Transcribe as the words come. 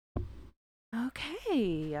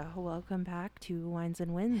Okay, welcome back to Wines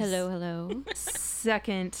and Wins. Hello.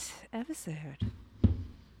 Second episode.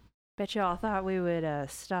 Bet y'all thought we would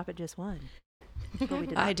stop at just one. But we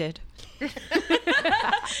did not. I did.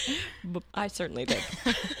 I certainly did.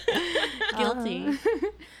 Guilty.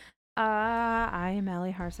 I am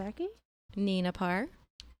Allie Harsaki. Nina Parr.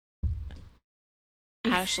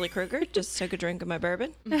 Ashley Kruger just took a drink of my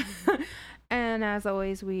bourbon. And as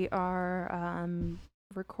always, we are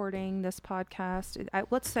recording this podcast.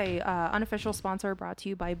 Let's say unofficial sponsor brought to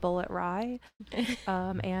you by Bullet Rye,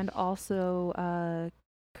 and also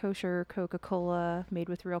kosher Coca-Cola made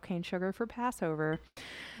with real cane sugar for Passover.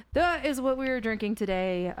 That is what we are drinking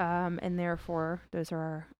today, and therefore those are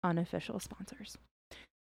our unofficial sponsors.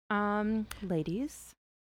 Ladies,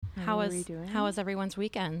 how are we doing? How was everyone's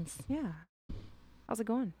weekends? Yeah, how's it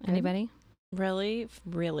going? Anybody? Really,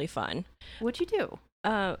 really fun. What'd you do?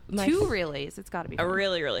 My Two relays. It's got to be fun.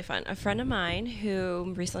 really, really fun. A friend of mine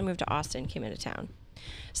who recently moved to Austin came into town.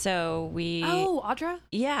 So we... Oh, Audra?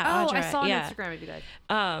 Yeah, Oh, Audra, I saw on yeah. Instagram of you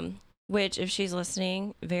guys. Which, if she's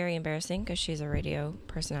listening, very embarrassing because she's a radio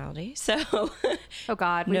personality. So... Oh,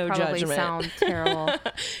 God. We no probably judgment. sound terrible.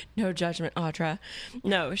 No judgment, Audra.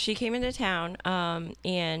 No, she came into town,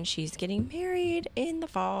 and she's getting married in the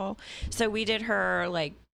fall. So we did her,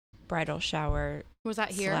 like, bridal shower. Was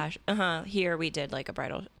that here? Here we did, like, a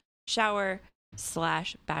bridal shower /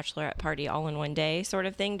 bachelorette party all in one day sort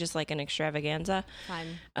of thing, just like an extravaganza.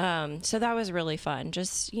 Fun. So that was really fun.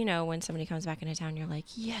 Just, you know, when somebody comes back into town, you're like,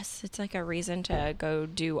 yes, it's like a reason to go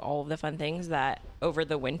do all of the fun things that over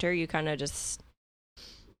the winter you kind of just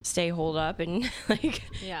stay holed up and like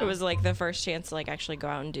Yeah. it was like the first chance to like actually go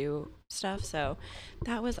out and do stuff. So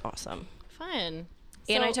that was awesome. Fun.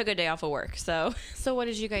 And I took a day off of work, so what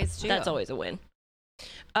did you guys do? that's always a win.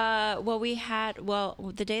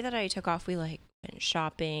 The day that I took off, we like went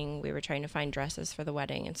shopping. We were trying to find dresses for the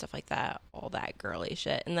wedding and stuff like that, all that girly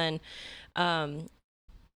shit. And then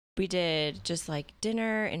we did just like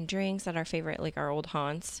dinner and drinks at our favorite, like our old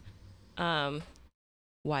haunts,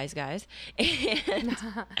 Wise Guys. And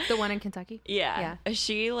The one in Kentucky? yeah,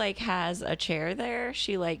 she like has a chair there.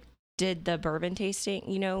 She like did the bourbon tasting.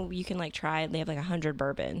 You know, you can like try, they have like 100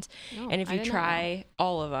 bourbons. Oh, And if I you didn't know try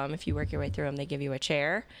all of them, if you work your way through them, they give you a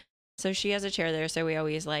chair. So she has a chair there. So we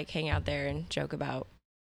always like hang out there and joke about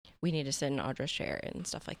we need to sit in Audra's chair and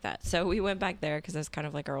stuff like that. So we went back there because it's kind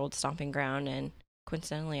of like our old stomping ground and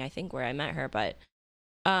coincidentally, I think where I met her. But,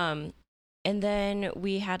 and then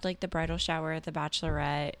we had like the bridal shower at the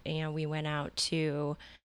bachelorette and we went out to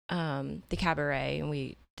the cabaret and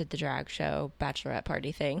we did the drag show bachelorette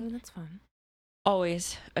party thing. Oh, that's fun.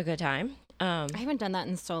 Always a good time. I haven't done that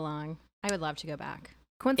in so long. I would love to go back.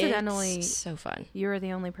 Coincidentally, It's so fun. you're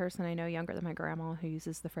the only person I know younger than my grandma who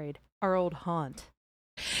uses the phrase, our old haunt.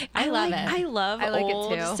 I love it. I love I like it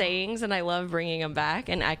old too. sayings and I love bringing them back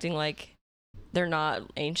and acting like they're not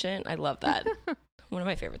ancient. I love that. One of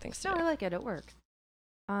my favorite things to No, do. I like it. It works.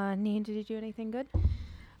 Neen, did you do anything good?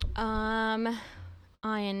 On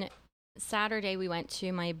Saturday, we went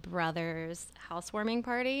to my brother's housewarming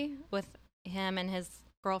party with him and his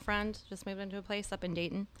girlfriend. Just moved into a place up in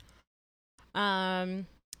Dayton.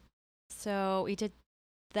 So we did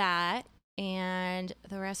that, and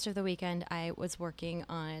the rest of the weekend, I was working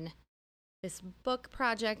on this book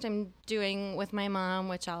project I'm doing with my mom,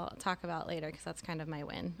 which I'll talk about later because that's kind of my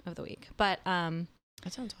win of the week. But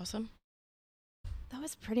That sounds awesome. that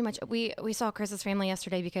was pretty much we saw Chris's family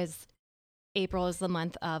yesterday because April is the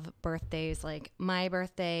month of birthdays. Like my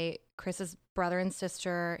birthday, Chris's brother and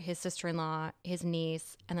sister, his sister-in-law, his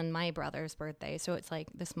niece, and then my brother's birthday. So it's like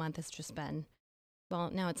this month has just been, well,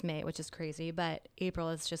 now it's May, which is crazy, but April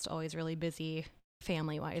is just always really busy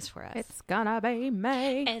family-wise for us. It's gonna be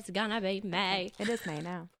May. It's gonna be May. It is May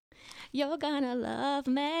now. You're gonna love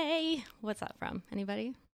May. What's that from?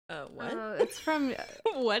 Anybody? What? It's from...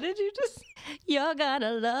 What did you just... You're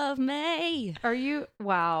gonna love May. Are you...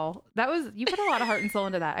 Wow. That was... You put a lot of heart and soul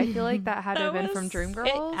into that. I feel like that had to have That been from was-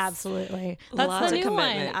 Dreamgirls. Absolutely. Lots That's the of new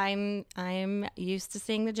one. commitment. I'm used to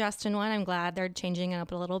seeing the Justin one. I'm glad they're changing it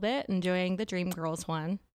up a little bit and doing the Dreamgirls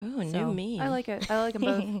one. Oh, So, new me. I like it. I like them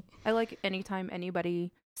both. I like anytime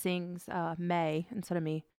anybody sings May instead of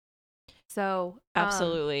me. So...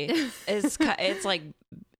 Absolutely. It's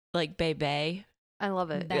like Bay. I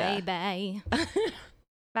love it. Baby.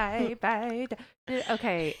 Bye, bye.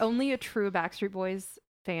 Okay, only a true Backstreet Boys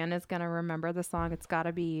fan is gonna remember the song "It's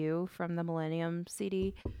Gotta Be You" from the Millennium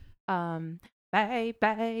CD.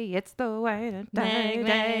 Baby, it's the way to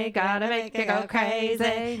day, gotta make it go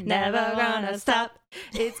crazy, never gonna stop.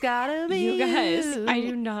 It's gotta be You guys, you. I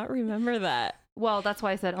do not remember that. Well, that's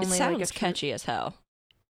why I said only It sounds like a true, catchy as hell.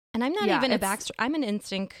 And I'm not Yeah, even a it's- Backstreet. I'm an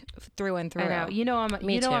NSYNC through and through. I know. You know,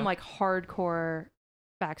 Me too. I'm like hardcore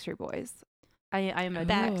Backstreet Boys. I am a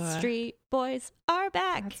Backstreet Boys are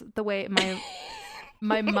back. That's the way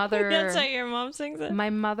my mother. That's how your mom sings it. My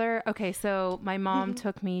mother. Okay, so my mom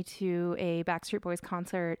took me to a Backstreet Boys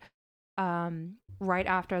concert right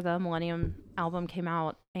after the Millennium album came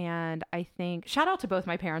out, and I think shout out to both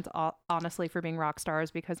my parents honestly for being rock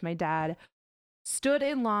stars, because my dad stood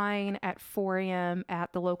in line at 4 a.m.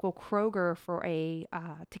 at the local Kroger for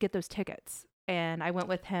to get those tickets, and I went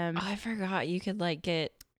with him. I forgot you could like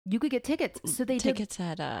get You could get tickets, so they did. tickets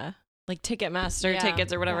at like Ticketmaster Yeah.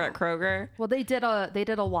 tickets or whatever Yeah. at Kroger. Well, they did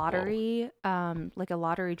a lottery, like a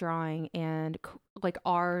lottery drawing, and like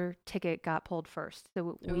our ticket got pulled first.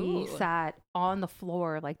 So we Ooh. sat on the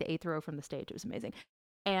floor, like the 8th row from the stage. It was amazing.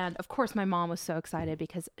 And of course, my mom was so excited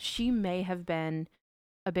because she may have been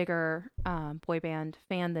a bigger boy band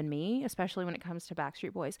fan than me, especially when it comes to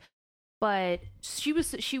Backstreet Boys. But she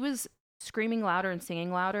was screaming louder and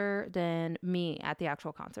singing louder than me at the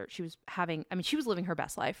actual concert. She was she was living her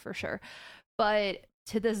best life for sure. But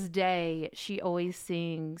to this day, she always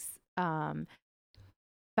sings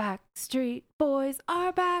Backstreet Boys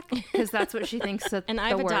are back, because that's what she thinks that And the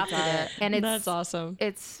I've words adopted are. it. And it's That's awesome.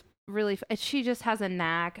 it's really she just has a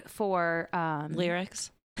knack for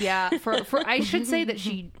Lyrics. yeah, for I should say that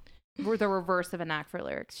we're the reverse of a knack for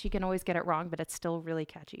lyrics. She can always get it wrong, but it's still really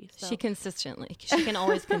catchy. So. She can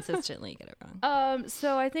always consistently get it wrong.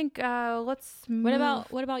 So I think let's move.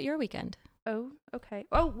 What about your weekend? Oh, okay.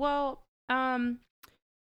 Oh, well,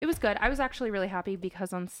 it was good. I was actually really happy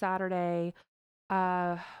because on Saturday,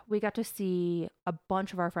 we got to see a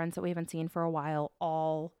bunch of our friends that we haven't seen for a while,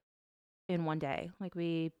 all in one day. Like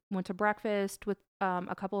we went to breakfast with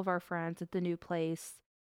a couple of our friends at the new place,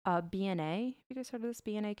 B&A. You guys heard of this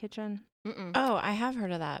B&A Kitchen? Mm-mm. Oh, I have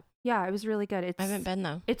heard of that. Yeah, it was really good. I haven't been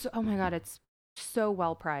though. It's oh my god, it's so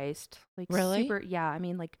well priced. Like Really? super. Yeah, I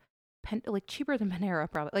mean like cheaper than Panera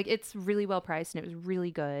probably. Like it's really well priced and it was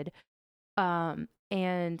really good.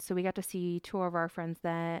 And so we got to see two of our friends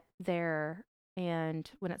there. And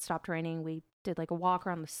when it stopped raining, we did like a walk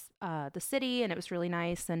around the city, and it was really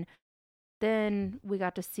nice. And then we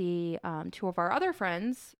got to see two of our other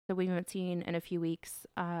friends that we haven't seen in a few weeks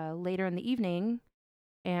later in the evening,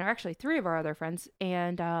 and actually three of our other friends.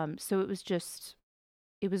 And so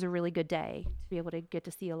it was a really good day to be able to get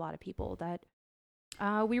to see a lot of people that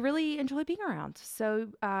we really enjoy being around. So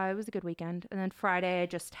it was a good weekend. And then Friday,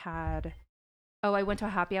 I went to a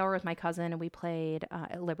happy hour with my cousin, and we played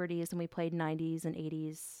at Liberty's, and we played 90s and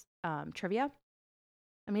 80s trivia.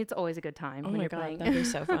 I mean, it's always a good time Oh when my you're god, playing. that'd be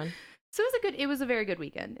so fun. So it was a very good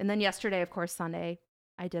weekend. And then yesterday, of course, Sunday,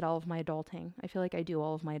 I did all of my adulting. I feel like I do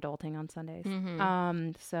all of my adulting on Sundays.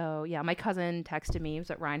 Mhm. So yeah, my cousin texted me. He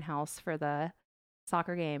was at Rhine House for the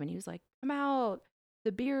soccer game, and he was like, "I'm out.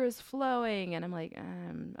 The beer is flowing," and I'm like,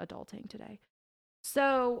 "I'm adulting today."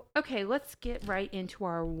 So okay, let's get right into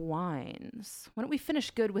our wines. Why don't we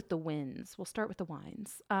finish good with the wins? We'll start with the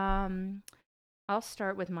wines. I'll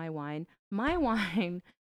start with my wine. My wine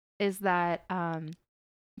is that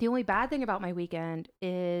the only bad thing about my weekend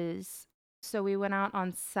is, so we went out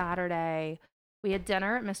on Saturday. We had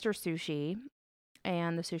dinner at Mr. Sushi,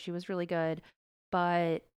 and the sushi was really good.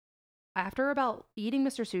 But after about eating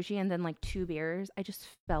Mr. Sushi and then like 2 beers, I just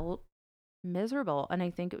felt miserable. And I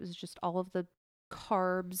think it was just all of the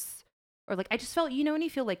carbs, or like I just felt, when you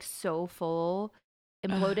feel like so full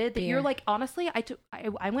and bloated that you're beer. like, honestly,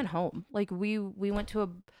 I went home. Like we went to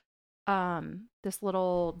this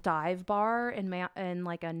little dive bar in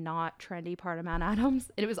like a not trendy part of Mount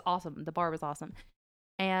Adams, and it was awesome. The bar was awesome,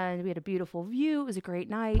 and we had a beautiful view. It was a great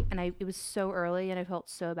night, and it was so early, and I felt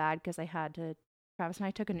so bad because Travis and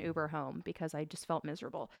I took an Uber home because I just felt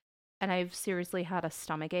miserable, and I've seriously had a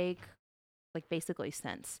stomach ache like basically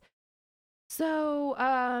since. So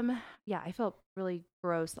yeah, I felt really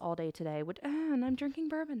gross all day today. And I'm drinking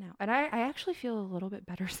bourbon now, and I actually feel a little bit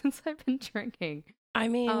better since I've been drinking. I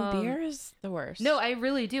mean, beer is the worst. No, I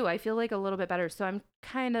really do. I feel like a little bit better. So I'm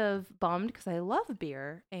kind of bummed because I love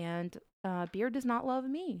beer, and beer does not love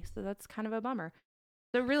me. So that's kind of a bummer.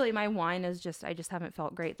 So really, my wine is I just haven't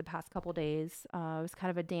felt great the past couple days. It was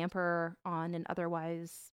kind of a damper on an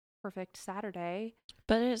otherwise perfect Saturday.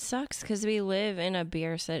 But it sucks because we live in a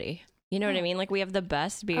beer city. You know what I mean? Like, we have the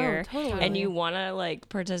best beer, totally. and you want to like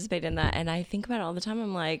participate in that. And I think about it all the time.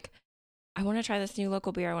 I'm like, I want to try this new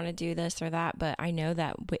local beer. I want to do this or that. But I know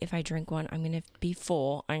that if I drink one, I'm going to be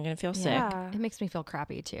full. I'm going to feel sick. Yeah. It makes me feel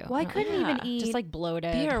crappy too. Well, I couldn't even eat. Just like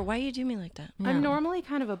bloated. Beer, why you do me like that? I'm normally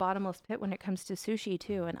kind of a bottomless pit when it comes to sushi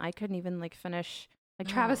too, and I couldn't even like finish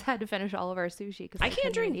Like Travis had to finish all of our sushi because I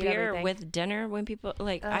can't drink beer with dinner when people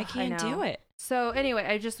like. I can't do it. So anyway,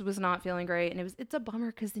 I just was not feeling great, and it's a bummer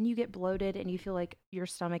because then you get bloated and you feel like your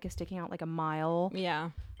stomach is sticking out like a mile.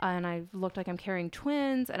 Yeah. And I looked like I'm carrying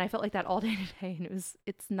twins, and I felt like that all day today, and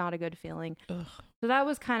it's not a good feeling. Ugh. So that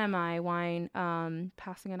was kind of my wine.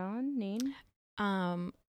 Passing it on, Neen.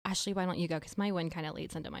 Ashley, why don't you go? Because my win kind of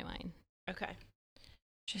leads into my wine. Okay.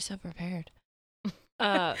 She's so prepared.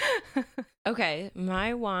 Okay,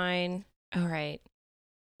 my wine. All right,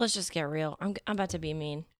 let's just get real. I'm about to be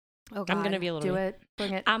mean. Oh, God. I'm gonna be a little. Do mean. it.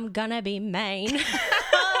 Bring it. I'm gonna be mean.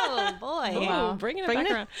 Oh boy! Wow. Bringing it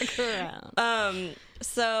back around.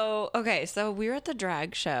 So we were at the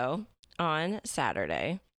drag show on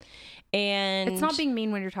Saturday, and It's not being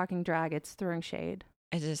mean when you're talking drag. It's throwing shade.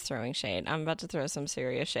 It is throwing shade. I'm about to throw some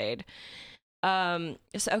serious shade. So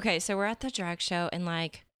we're at the drag show, and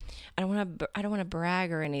like, I don't want to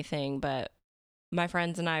brag or anything, but my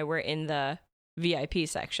friends and I were in the VIP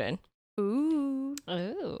section. Ooh.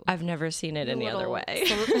 I've never seen it any other way.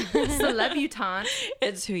 Celebutante.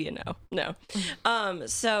 It's who you know. No.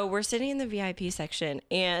 So we're sitting in the VIP section,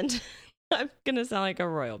 and I'm gonna sound like a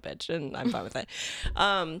royal bitch, and I'm fine with it.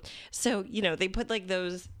 So they put like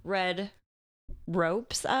those red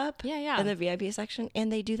ropes up in the VIP section,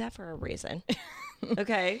 and they do that for a reason.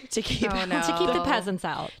 Okay, to keep the peasants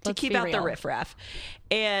out, to keep out the riffraff.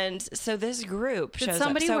 And so this group shows Did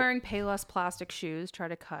somebody up. wearing Payless plastic shoes try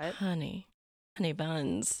to cut? Honey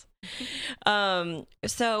buns.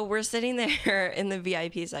 So we're sitting there in the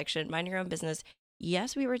VIP section, mind your own business.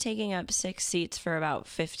 Yes, we were taking up 6 seats for about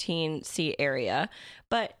 15 seat area,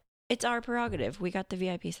 but it's our prerogative. We got the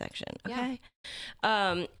VIP section. Okay.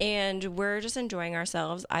 Yeah. And we're just enjoying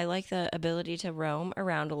ourselves. I like the ability to roam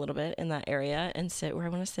around a little bit in that area and sit where I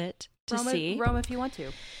want to sit to see. Roam if you want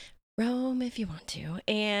to. Roam if you want to.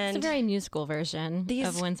 And it's a very musical version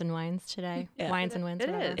of Wins and Wines today. Yeah. Wines and Wins.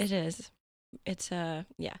 It is. It's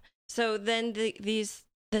yeah. So then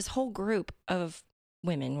this whole group of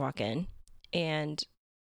women walk in, and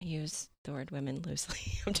I use the word women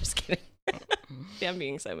loosely. I'm just kidding. Yeah, I'm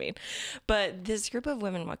being so mean. But this group of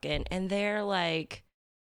women walk in, and they're like,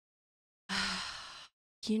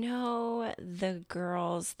 the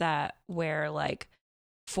girls that wear like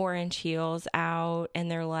 4-inch heels out, and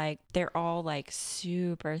they're all like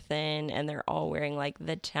super thin, and they're all wearing like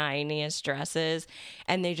the tiniest dresses,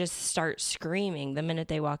 and they just start screaming the minute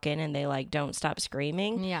they walk in, and they like don't stop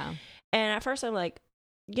screaming. Yeah. And at first I'm like,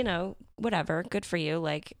 whatever, good for you.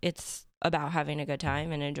 Like, it's about having a good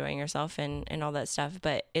time and enjoying yourself and all that stuff.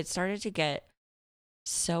 But it started to get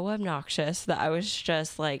so obnoxious that I was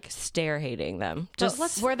just like stare hating them.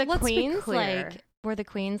 Were the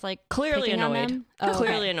queens like clearly annoyed? Oh,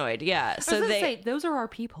 clearly annoyed. Yeah. So those are our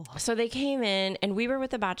people. So they came in, and we were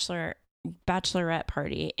with the bachelorette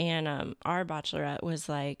party, and our bachelorette was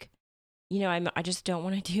like, I just don't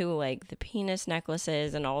want to do like the penis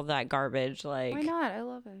necklaces and all that garbage. Like, why not? I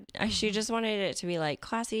love it. She just wanted it to be like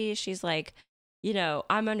classy. She's like,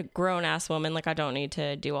 I'm a grown ass woman. Like, I don't need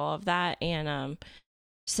to do all of that. And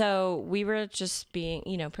so we were just being,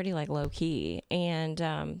 pretty like low key.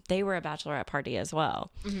 And they were a bachelorette party as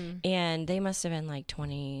well. Mm-hmm. And they must have been like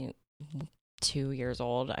 22 years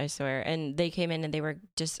old, I swear. And they came in, and they were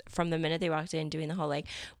just, from the minute they walked in, doing the whole like,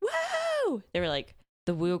 woo! They were like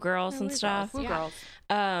the woo girls and stuff. Woo girls.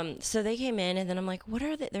 So they came in, and then I'm like, what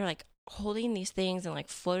are they? They're like holding these things and like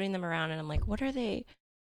floating them around, and I'm like, what are they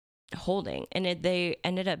holding? And they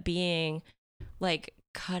ended up being like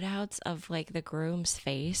cutouts of like the groom's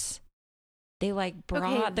face. They like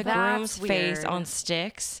brought the groom's face on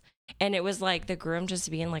sticks, and it was like the groom just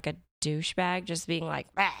being like a douchebag, just being like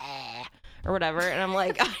or whatever. And I'm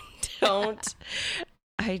like,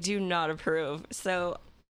 I do not approve. So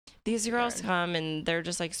these girls come, and they're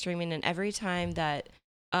just like streaming, and every time that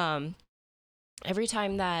the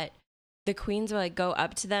queens would like go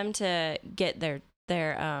up to them to get their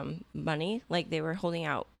money, like they were holding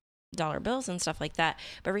out dollar bills and stuff like that,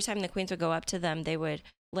 but every time the queens would go up to them, they would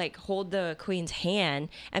like hold the queen's hand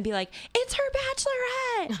and be like, it's her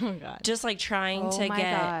bachelorette. Oh God. Just like trying to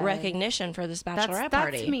get recognition for this bachelorette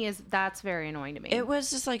party. That to me that's very annoying to me. It was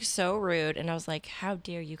just like so rude, and I was like, how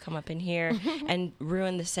dare you come up in here and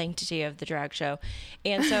ruin the sanctity of the drag show.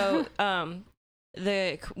 And so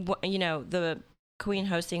the queen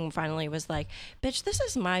hosting finally was like, bitch, this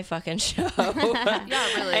is my fucking show.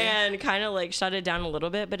 Yeah, really. And kind of like shut it down a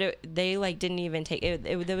little bit, but they like didn't even take it.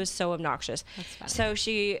 It was so obnoxious. So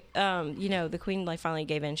she, the queen like finally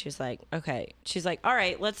gave in. She was like, okay. She's like, all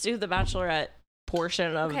right, let's do the bachelorette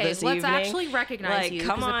portion of this evening. Let's actually recognize you.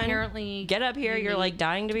 Come on, apparently get up here. You're like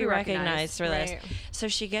dying to be recognized for this. Right. So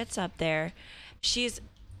she gets up there, she's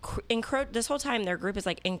this whole time their group is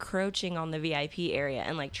like encroaching on the VIP area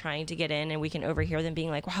and like trying to get in, and we can overhear them being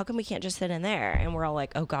like, well, how come we can't just sit in there? And we're all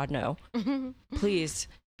like, oh God, no, please,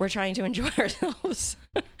 we're trying to enjoy ourselves.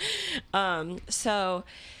 So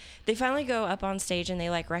they finally go up on stage and they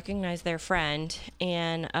like recognize their friend,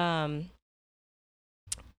 and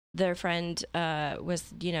their friend was,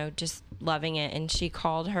 you know, just loving it, and she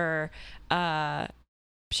called her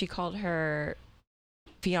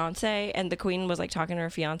fiance, and the queen was like talking to her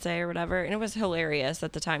fiance or whatever, and it was hilarious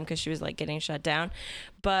at the time because she was like getting shut down.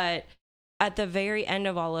 But at the very end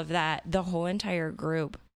of all of that, the whole entire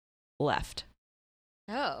group left.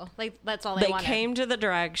 Oh, like that's all they wanted. Came to the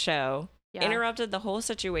drag show, Yeah. interrupted the whole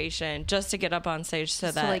situation just to get up on stage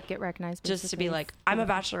so that to like get recognized, just to basically. be like, I'm a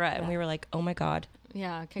bachelorette. And Yeah. we were like, oh my God,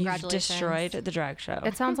 Yeah, you've congratulations. destroyed the drag show.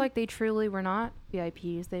 It sounds like they truly were not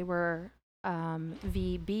VIPs. They were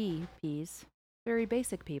VBPs, very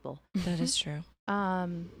basic people. That is true.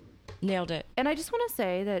 Um, Nailed it. and I just want to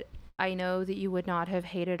say that I know that you would not have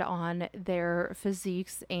hated on their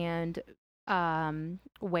physiques and outfit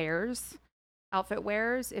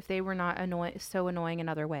wears, if they were not so annoying in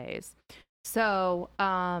other ways. So,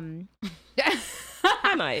 I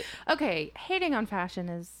might. okay, hating on fashion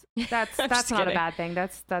that's I'm not just a kidding. bad thing.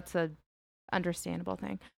 That's a understandable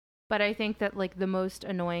thing. But I think that like the most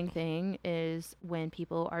annoying thing is when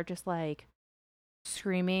people are just like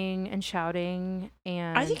screaming and shouting,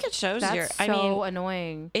 and I think it shows that's your. so I mean,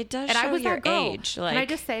 annoying. it does And I show was your that girl. age. Like, Can I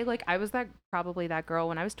just say, like, I was probably that girl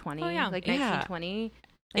when I was 20, Oh, yeah. like Yeah. 19, 20.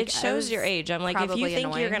 Like, it I shows was your age. I'm like, if you probably think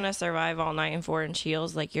you're annoying. gonna survive all night in 4-inch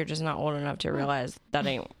heels, like you're just not old enough to realize that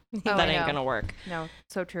ain't Oh, that I ain't know. gonna work. No,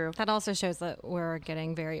 so true. That also shows that we're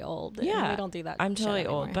getting very old. and Yeah. we don't do that. I'm shit totally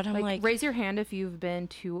old, anymore. but I'm like, raise your hand if you've been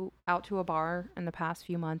out to a bar in the past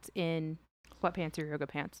few months in sweatpants or yoga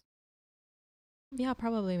pants. yeah,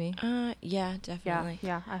 probably me. yeah, Yeah, definitely.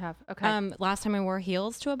 yeah, I have. Okay. Last time I wore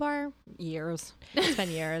heels to a bar, years. It's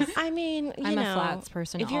been years. I mean, you I'm know, a flats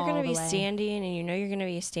person. if you're all gonna the be way. standing and you know you're gonna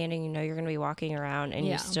be standing, you know you're gonna be walking around, and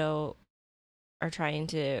Yeah. you still are trying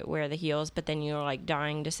to wear the heels, but then you're like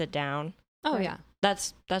dying to sit down. Oh Right. yeah.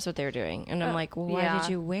 That's what they're doing, and I'm like, well, why yeah. did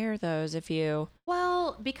you wear those if you?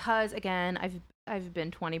 Well, because again, I've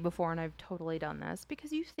been 20 before, and I've totally done this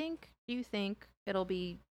because you think it'll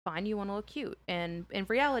be fine. You want to look cute, and in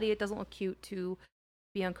reality, it doesn't look cute to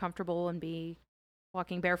be uncomfortable and be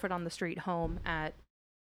walking barefoot on the street home at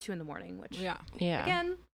 2 a.m. Which Yeah. Yeah.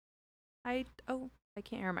 again, I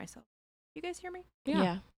can't hear myself. You guys hear me?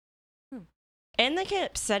 Yeah. Hmm. And they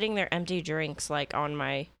kept setting their empty drinks like on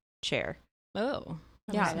my chair. Oh.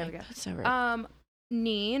 I Yeah, was there like, we go. That's so rude.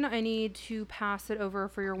 Neen, I need to pass it over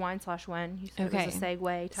for your wine/win. You said it was a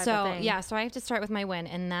segue type So of thing. yeah, so I have to start with my win,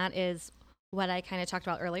 and that is what I kind of talked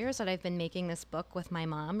about earlier. Is that I've been making this book with my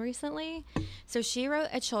mom recently. So she wrote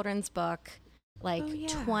a children's book like Oh, yeah.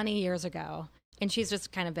 20 years ago, and she's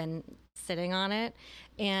just kind of been sitting on it.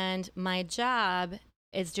 And my job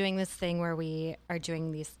is doing this thing where we are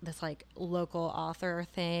doing this like local author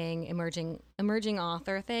thing, emerging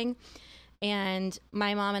author thing. And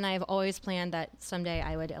my mom and I have always planned that someday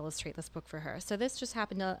I would illustrate this book for her. So this just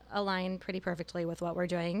happened to align pretty perfectly with what we're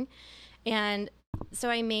doing. And so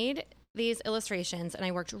I made these illustrations, and I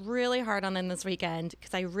worked really hard on them this weekend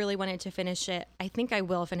because I really wanted to finish it. I think I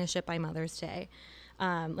will finish it by Mother's Day,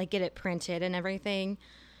 like get it printed and everything.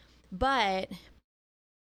 But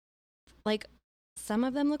like some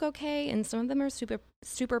of them look okay, and some of them are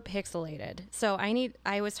super pixelated. So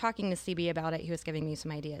I was talking to CB about it. He was giving me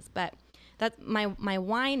some ideas, but that's my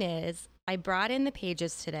wine is I brought in the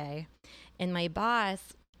pages today, and my boss,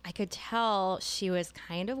 I could tell she was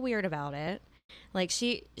kind of weird about it. Like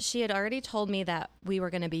she had already told me that we were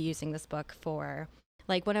going to be using this book for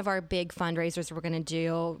like one of our big fundraisers we're going to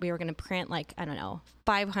do. We were going to print like, I don't know,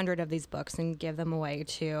 500 of these books and give them away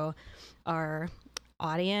to our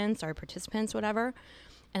audience, our participants, whatever.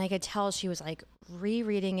 And I could tell she was like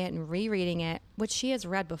rereading it, which she has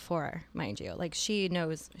read before, mind you. Like she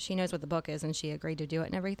knows what the book is, and she agreed to do it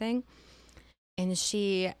and everything. And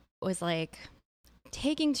she was like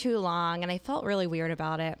taking too long, and I felt really weird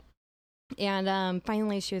about it. And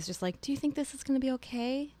finally she was just like, do you think this is going to be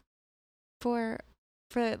okay for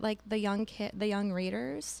like the young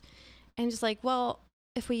readers? And just like, well,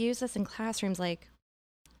 if we use this in classrooms, like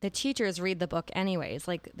the teachers read the book anyways.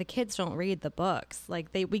 Like the kids don't read the books. Like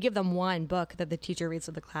we give them one book that the teacher reads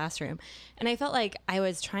to the classroom. And I felt like I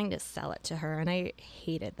was trying to sell it to her, and I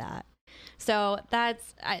hated that. So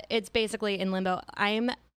it's basically in limbo. I'm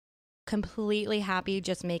completely happy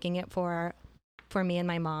just making it for me and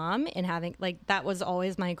my mom, and having like that was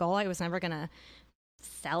always my goal. I was never gonna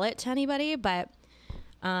sell it to anybody, but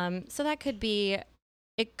So that could be,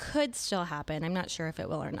 it could still happen. I'm not sure if it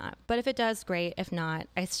will or not. But if it does, great. If not,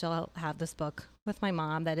 I still have this book with my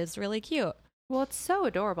mom that is really cute. Well, it's so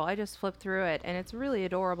adorable. I just flipped through it, and it's really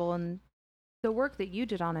adorable, and the work that you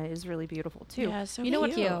did on it is really beautiful too. Yeah, so You know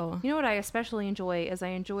what? cute. You. You know what I especially enjoy is I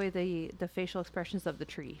enjoy the facial expressions of the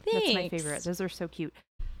tree. That's my Thanks. favorite. Those are so cute.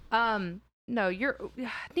 No,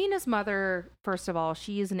 Nina's mother. First of all,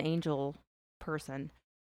 she is an angel person.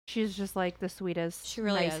 She's just like the sweetest, She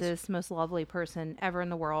really is. nicest, most lovely person ever in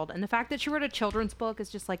the world. And the fact that she wrote a children's book is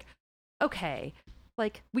just like, okay,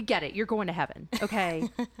 like we get it. You're going to heaven. Okay,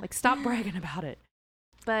 like stop bragging about it.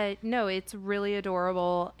 But no, it's really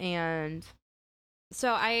adorable, and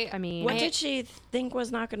So I mean, What did she think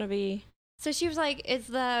was not going to be? So she was like, "Is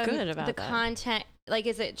the Good about the that. content like?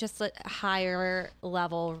 Is it just a higher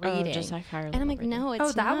level reading?" Oh, just like higher and I'm like, "No,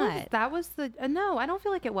 it's not." that was the no. I don't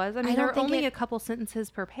feel like it was. I mean, I there don't were think only it- a couple sentences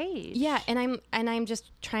per page. Yeah, and I'm just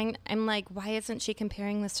trying. I'm like, why isn't she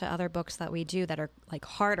comparing this to other books that we do that are like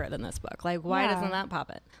harder than this book? Like, why Yeah. doesn't that pop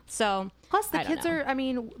it? So Plus, the I don't kids know. are. I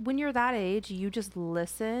mean, when you're that age, you just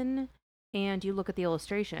listen and you look at the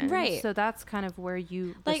illustrations. Right. So that's kind of where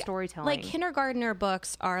the storytelling. like kindergartner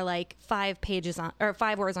books are like 5 pages on or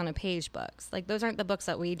 5 words on a page books. Like those aren't the books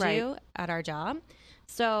that we do Right. at our job.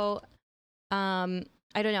 So, I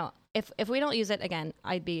don't know if we don't use it again,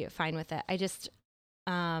 I'd be fine with it. I just,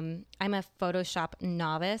 I'm a Photoshop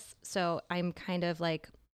novice, so I'm kind of like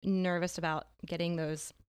nervous about getting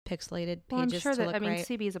those pixelated Well, I'm pages sure to that. look I mean, right.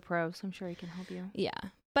 CB is a pro, so I'm sure he can help you. Yeah.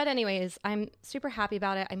 But anyways, I'm super happy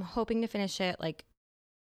about it. I'm hoping to finish it like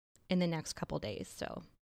in the next couple days. So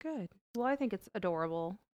Good. Well, I think it's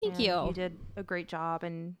adorable. Thank and you. You did a great job,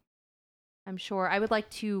 and I'm sure I would like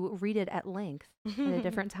to read it at length at a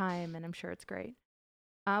different time, and I'm sure it's great.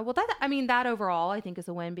 Well, that overall I think is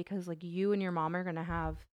a win because like you and your mom are gonna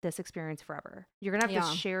have this experience forever. You're gonna have Yeah.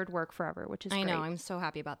 this shared work forever, which is I know. great. I'm so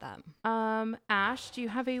happy about that. Ash, do you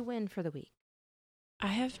have a win for the week? I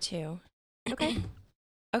have 2. Okay.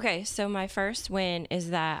 Okay, so my first win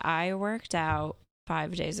is that I worked out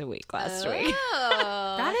 5 days a week last week.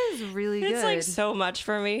 That is really good. It's like so much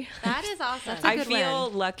for me. That is awesome. That's a I good feel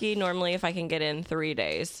lucky normally if I can get in 3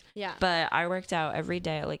 days, Yeah. but I worked out every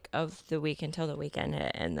day like of the week until the weekend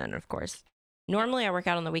hit, and then of course, normally I work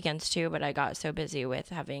out on the weekends too, but I got so busy with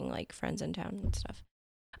having like friends in town and stuff.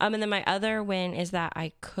 And then my other win is that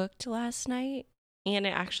I cooked last night, and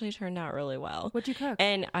it actually turned out really well. What'd you cook?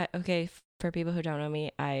 And for people who don't know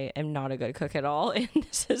me, I am not a good cook at all. And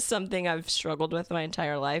this is something I've struggled with my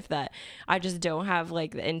entire life, that I just don't have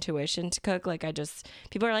like the intuition to cook. Like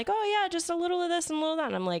people are like, oh yeah, just a little of this and a little of that.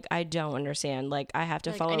 And I'm like, I don't understand. Like I have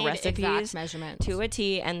to follow recipes measurements to a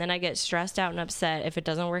T. And then I get stressed out and upset if it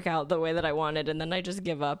doesn't work out the way that I wanted. And then I just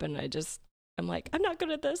give up and I'm like, I'm not good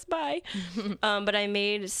at this. Bye. But I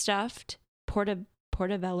made stuffed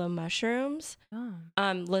portobello mushrooms, Oh.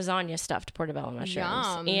 lasagna stuffed portobello mushrooms.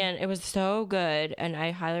 Yum. And it was so good. And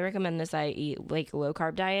I highly recommend this. I eat like low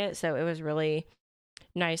carb diet. So it was really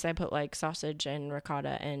nice. I put like sausage and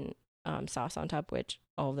ricotta and sauce on top, which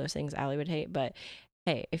all of those things Allie would hate. But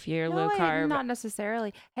hey, if you're low carb, not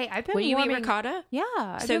necessarily. Hey, I've been will you eat warming. ricotta? Yeah,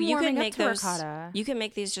 I've So been you can warming up make to those. ricotta. You can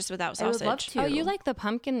make these just without I would sausage. love to. Oh, you like the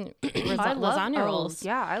pumpkin I love lasagna those. rolls?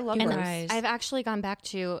 Yeah, I love You those. guys. I've actually gone back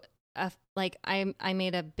to I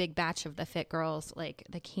made a big batch of the Fit Girls, like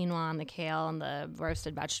the quinoa and the kale and the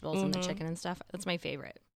roasted vegetables and the Mhm. chicken and stuff. That's my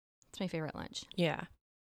favorite. It's my favorite lunch. Yeah.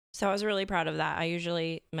 So I was really proud of that. I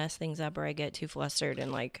usually mess things up or I get too flustered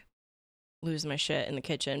and like lose my shit in the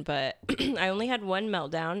kitchen. But I only had one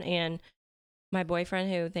meltdown, and my boyfriend,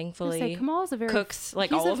 who I was gonna thankfully say, Kamal's a very cooks like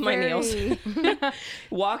he's all a of my meals, very-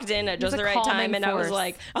 walked in at He's just a the right time. calming And I was force.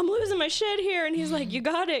 like, I'm losing my shit here. And he's like, you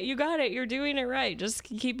got it. You're doing it right. Just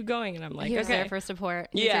keep going. And I'm like, He was okay. there for support.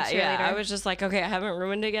 He's your Yeah. I cheerleader. was just like, okay, I haven't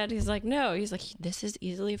ruined it yet. He's like, no. He's like, this is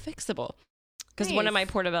easily fixable. Because one of my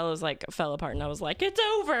Nice. portobellos like fell apart, and I was like, it's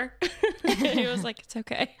over. And he was like, it's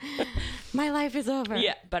okay. My life is over.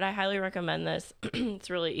 Yeah, but I highly recommend this. It's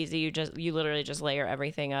really easy. You literally just layer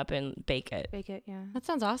everything up and bake it. Bake it, yeah. That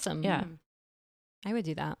sounds awesome. Yeah. I would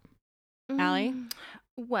do that. Allie?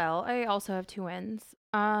 Well, I also have 2 wins.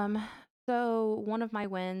 So one of my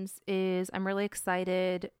wins is I'm really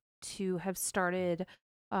excited to have started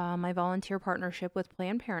my volunteer partnership with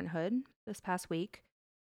Planned Parenthood this past week.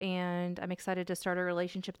 And I'm excited to start a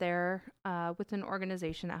relationship there with an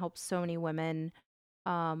organization that helps so many women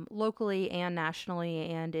locally and nationally,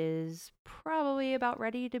 and is probably about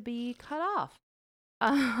ready to be cut off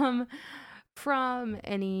from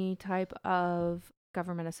any type of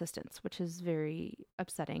government assistance, which is very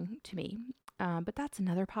upsetting to me. But that's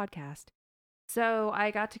another podcast. So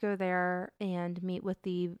I got to go there and meet with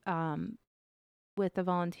the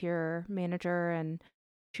volunteer manager, and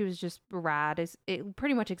she was just rad.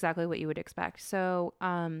 Pretty much exactly what you would expect. So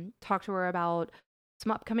talked to her about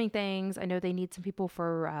some upcoming things. I know they need some people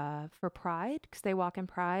for Pride because they walk in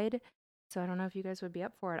Pride. So I don't know if you guys would be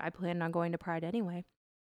up for it. I planned on going to Pride anyway.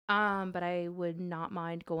 But I would not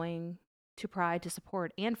mind going to Pride to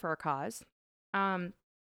support and for a cause.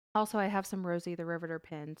 Also, I have some Rosie the Riveter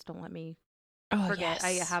pins. Don't let me forget. Yes.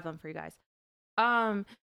 I have them for you guys.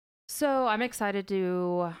 So I'm excited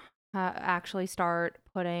to actually start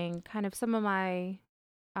putting kind of some of my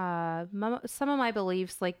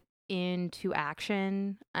beliefs like into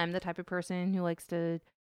action. I'm the type of person who likes to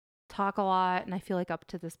talk a lot, and I feel like up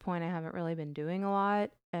to this point I haven't really been doing a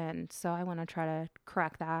lot, and so I want to try to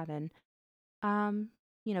correct that and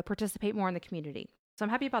participate more in the community. So I'm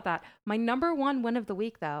happy about that. My number one win of the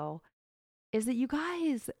week, though, is that you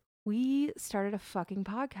guys, we started a fucking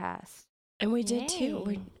podcast. And we did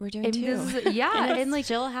too. We're doing And two. And it's like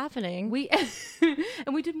still happening. we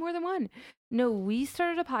and we did more than one. No, we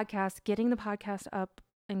started a podcast. Getting the podcast up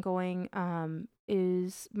and going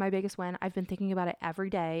is my biggest win. I've been thinking about it every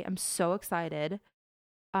day. I'm so excited.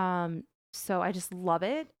 So I just love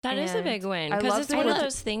it. That is a And big win I because love it's one of to-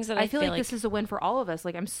 those things that I feel like this is a win for all of us.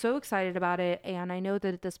 Like, I'm so excited about it, and I know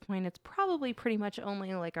that at this point it's probably pretty much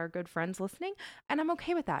only like our good friends listening, and I'm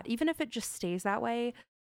okay with that. Even if it just stays that way,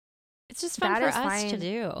 It's just fun that for is us to fine.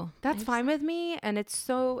 do. that's fine with me, and it's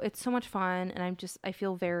so much fun, and I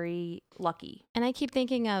feel very lucky. And I keep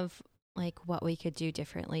thinking of like what we could do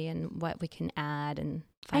differently and what we can add and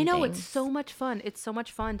I know things. it's so much fun. It's so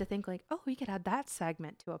much fun to think like, oh, we could add that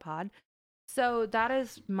segment to a pod. So that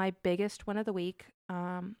is my biggest win of the week.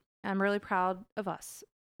 I'm really proud of us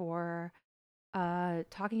for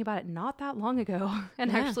talking about it not that long ago and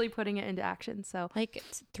Yeah. actually putting it into action. So like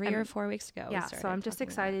 3 or 4 weeks ago. we yeah, so started I'm just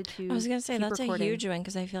talking about it. excited to. I was gonna say keep that's recording. a huge win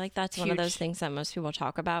because I feel like that's one of those Huge. things that most people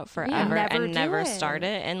talk about Yeah, forever never and do never it. start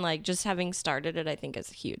it. And like just having started it, I think is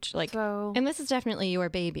huge. Like So And this is definitely your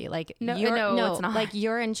baby. Like No, you're, no, it's not. Like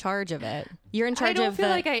you're in charge of it. You're in charge I don't of feel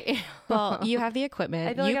the. like I am. Well, you have the equipment.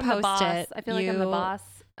 I feel like you I'm post the boss. it. I feel like I'm the you- boss.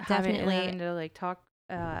 definitely- having to like talk,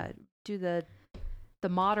 do the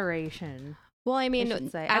moderation. Well, I mean, I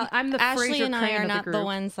should say. I'm the Ashley Fraser and I Crane are of the not the group.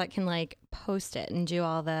 ones that can like post it and do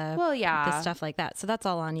all the Well, yeah, the stuff like that. So that's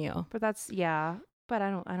all on you. But that's But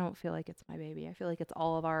I don't feel like it's my baby. I feel like it's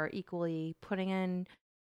all of our equally putting in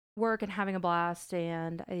work and having a blast,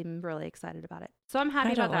 and I'm really excited about it. So I'm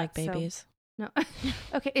happy I don't about like that. So- babies. no,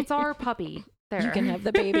 okay, it's our puppy. There, You can have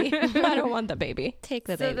the baby. I don't want the baby. Take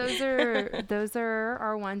the So baby. those are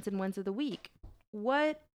our ones and wins of the week.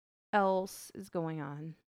 What else is going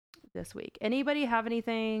on this week? Anybody have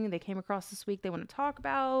anything they came across this week they want to talk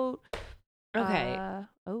about? Okay.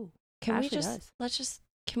 Can Ashley we just does.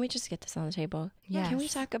 can we just get this on the table? Yes. Can we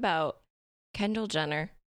talk about Kendall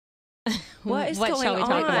Jenner? What is going shall we on?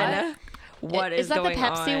 talk about? What is that going the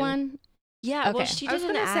Pepsi on? one? Yeah, well, Okay. she I was did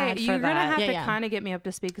an gonna say ad for you're gonna that. have Yeah, to yeah. kind of get me up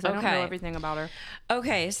to speed because I don't know Okay. everything about her.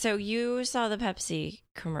 Okay, so you saw the Pepsi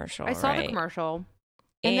commercial, I saw the right? commercial.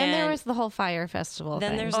 And then there was the whole fire festival.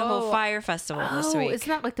 then thing. there's the whole Oh. fire festival this week. Isn't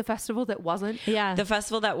that like the festival that wasn't? yeah. The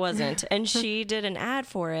festival that wasn't. And she did an ad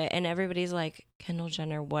for it, and everybody's like, Kendall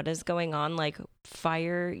Jenner, what is going on? Like,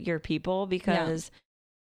 fire your people because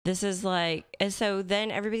this is like. And so then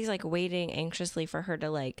everybody's like waiting anxiously for her to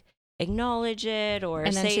like acknowledge it or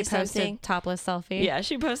and then say she posted something. topless selfie. Yeah,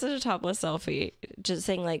 she posted a topless selfie just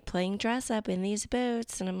saying like playing dress up in these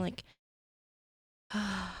boots. And I'm like,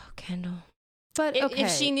 oh, Kendall. But okay,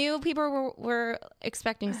 If she knew people were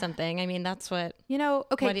expecting something, I mean, that's what.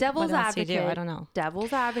 okay, what, devil's what else do you advocate. do? I don't know.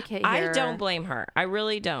 Devil's advocate. I here. don't blame her. I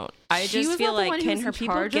really don't. I She just was feel not the like, one who can was her in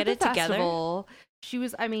people charge get of it the together? festival. She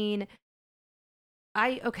was. I mean,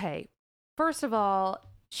 okay. First of all,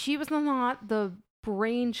 she was not the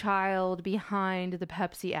brainchild behind the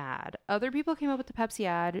Pepsi ad. Other people came up with the Pepsi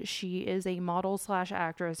ad. She is a model /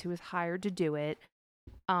 actress who was hired to do it.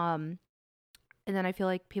 And then I feel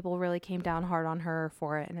like people really came down hard on her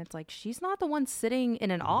for it. And it's like, she's not the one sitting in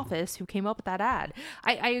an office who came up with that ad.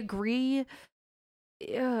 I agree.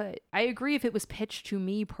 I agree if it was pitched to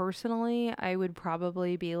me personally, I would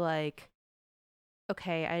probably be like,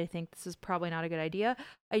 okay, I think this is probably not a good idea.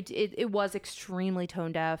 It was extremely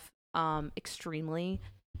tone deaf, extremely.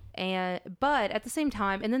 But at the same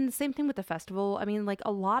time, and then the same thing with the festival. I mean, like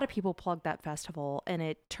a lot of people plugged that festival and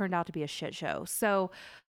it turned out to be a shit show. So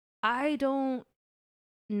I don't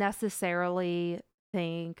necessarily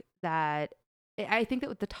think that, I think that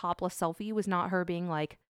with the topless selfie was not her being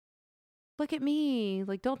like, look at me,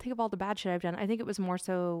 like don't think of all the bad shit I've done. I think it was more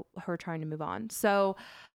so her trying to move on. So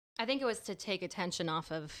I think it was to take attention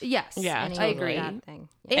off of Yes, Yeah, any I agree. bad thing.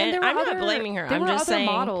 And there were I'm not blaming her. There I'm were just other saying-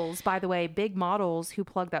 models, by the way, big models who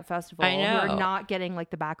plugged that festival. I know. Who are not getting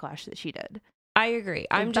like the backlash that she did. I agree.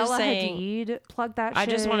 I'm Like, just Bella saying. Hadid plugged that. I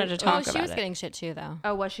just shit. wanted to Oh, talk she about was it. getting shit too, though.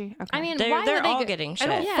 Oh, was she? Okay. I mean, They're why would they all go- getting I shit.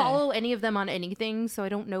 don't Yeah. follow any of them on anything, so I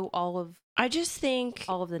don't know all of I just think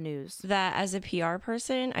the news. that as a PR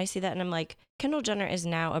person, I see that and I'm like, Kendall Jenner is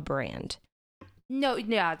now a brand. No,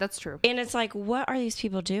 yeah, that's true. And it's like, what are these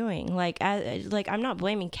people doing? Like, I'm not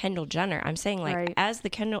blaming Kendall Jenner. I'm saying, like, Right. as the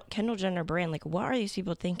Kendall Jenner brand, like, what are these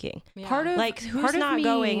people thinking? Yeah. Part of Like, who's part of not me-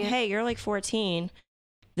 going, hey, you're like 14.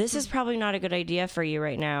 This is probably not a good idea for you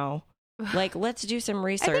right now. Like, let's do some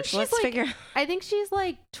research. she's Let's like- figure. I think she's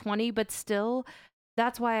like 20, but still,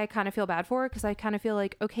 that's why I kind of feel bad for her because I kind of feel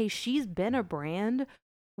like, okay, she's been a brand,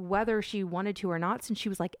 whether she wanted to or not, since she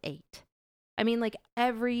was like 8. I mean, like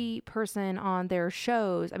every person on their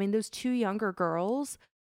shows, I mean, those 2 younger girls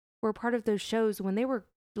were part of those shows when they were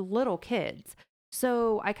little kids.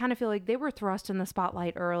 So I kind of feel like they were thrust in the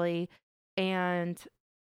spotlight early. And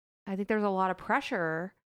I think there's a lot of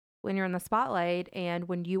pressure when you're in the spotlight and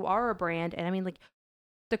when you are a brand. And I mean, like,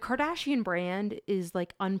 the Kardashian brand is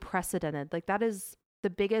like unprecedented. Like, that is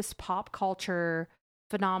the biggest pop culture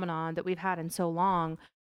phenomenon that we've had in so long.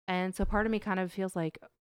 And so part of me kind of feels like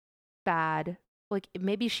bad. Like,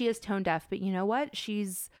 maybe she is tone deaf, but you know what?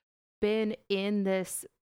 She's been in this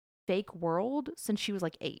fake world since she was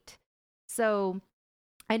like 8. So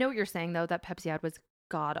I know what you're saying, though, that Pepsi ad was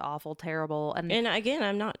god awful, terrible. And again,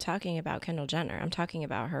 I'm not talking about Kendall Jenner. I'm talking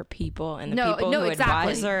about her people and the No, people no, who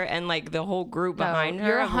exactly. advise her and like the whole group no, behind her.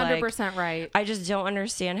 you're of, like, 100% right. I just don't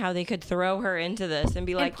understand how they could throw her into this and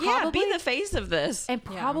be like, yeah, probably- be the face of this. And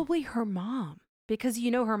Yeah. probably her mom, because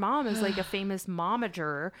you know her mom is like a famous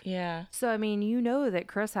momager. Yeah. So I mean, you know that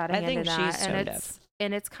Chris had a I hand think in that, she's and tone it's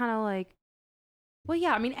and it's kind of like, well,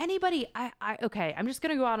 yeah. I mean, anybody. I okay. I'm just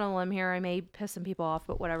gonna go out on a limb here. I may piss some people off,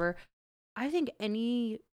 but whatever. I think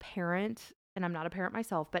any parent, and I'm not a parent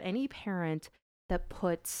myself, but any parent that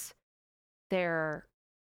puts their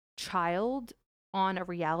child on a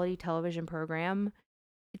reality television program,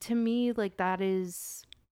 to me, like, that is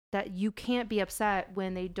that you can't be upset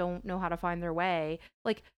when they don't know how to find their way.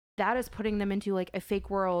 Like, that is putting them into like a fake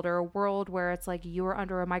world, or a world where it's like you're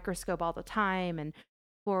under a microscope all the time and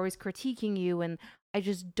people are always critiquing you. And I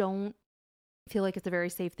just don't feel like it's a very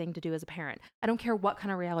safe thing to do as a parent. I don't care what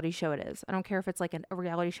kind of reality show it is. I don't care if it's like a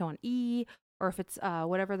reality show on E, or if it's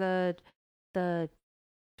whatever the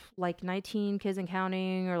like 19 Kids and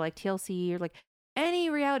Counting, or like TLC, or like any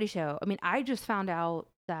reality show. I mean, I just found out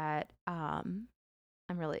that I'm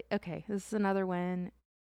really okay. This is another one.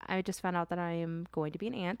 I just found out that I am going to be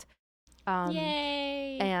an aunt.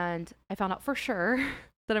 Yay! And I found out for sure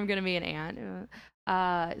that I'm going to be an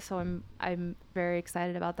aunt. So I'm very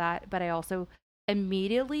excited about that. But I also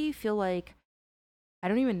immediately feel like I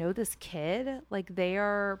don't even know this kid. Like, they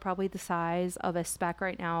are probably the size of a speck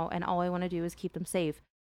right now, and all I want to do is keep them safe.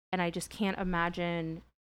 And I just can't imagine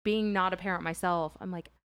being not a parent myself. I'm like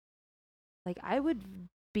I would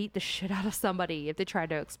beat the shit out of somebody if they tried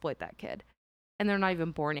to exploit that kid, and they're not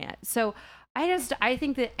even born yet. So I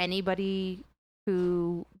think that anybody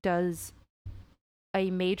who does a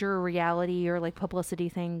major reality or like publicity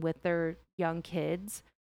thing with their young kids,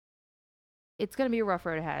 it's going to be a rough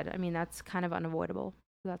road ahead. I mean, that's kind of unavoidable.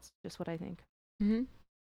 That's just what I think. Mm-hmm.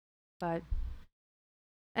 But,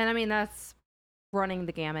 and I mean, that's running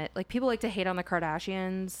the gamut. Like, people like to hate on the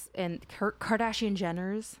Kardashians and Kardashian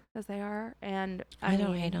Jenners, as they are. And I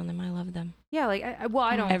don't mean, hate on them. I love them. Yeah, like,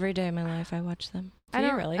 I don't. Every day of my life, I watch them. I Do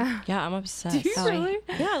you don't really? Yeah, I'm obsessed. Do you really?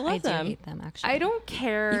 Yeah, I love I do them. hate them, actually. I don't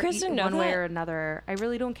care You guys didn't know one way that? or another. I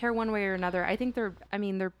really don't care one way or another. I think they're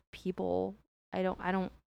people. I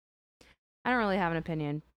don't really have an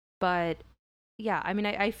opinion. But yeah, I mean,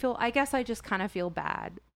 I guess I just kind of feel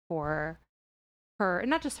bad for her, and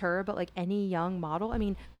not just her, but like any young model. I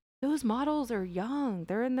mean, those models are young.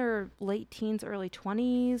 They're in their late teens, early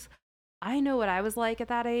 20s. I know what I was like at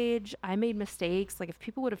that age. I made mistakes. Like, if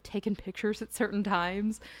people would have taken pictures at certain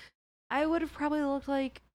times, I would have probably looked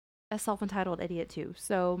like a self-entitled idiot too.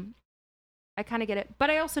 So I kind of get it.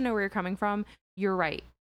 But I also know where you're coming from. You're right.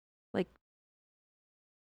 Like,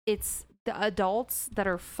 it's the adults that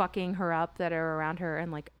are fucking her up, that are around her,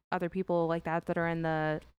 and like other people like that are in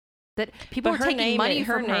the, that people But are her taking name, money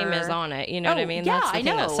her from name her. is on it. You know what I mean? Yeah, That's the I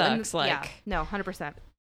thing know. that sucks. And, Like, yeah, no, 100%.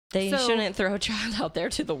 they So- shouldn't throw a child out there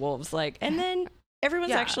to the wolves. Like, and then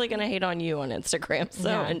everyone's Yeah. actually going to hate on you on Instagram. So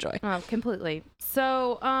Yeah. enjoy. Oh, completely.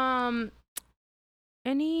 So,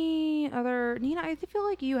 any other, Nina? I feel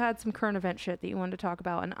like you had some current event shit that you wanted to talk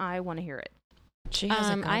about, and I want to hear it. She has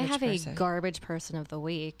a I have person. a garbage person of the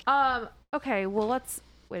week. Okay, well let's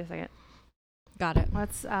wait a second. Got it.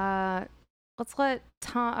 Let's let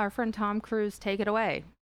our friend Tom Cruise take it away.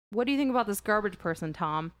 What do you think about this garbage person,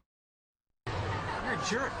 Tom? You're a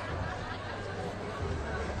jerk.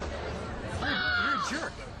 You're a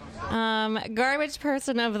jerk. Garbage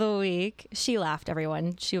person of the week. She laughed,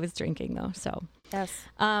 everyone. She was drinking though, so. Yes.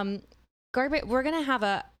 Garbage. We're gonna have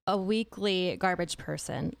a weekly garbage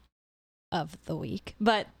person of the week,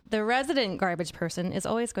 but the resident garbage person is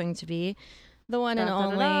always going to be the one and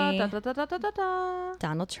only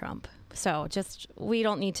Donald Trump. So we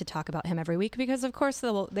don't need to talk about him every week because of course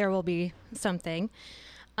there will be something.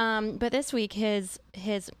 But this week his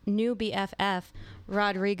new BFF,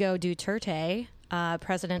 Rodrigo Duterte,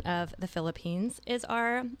 president of the Philippines, is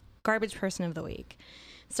our garbage person of the week.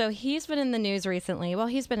 So he's been in the news recently. Well,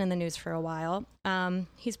 he's been in the news for a while.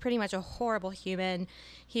 He's pretty much a horrible human.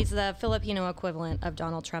 He's the Filipino equivalent of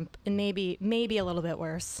Donald Trump, and maybe a little bit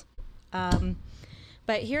worse.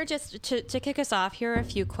 But here, just to kick us off, here are a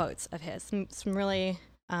few quotes of his, some really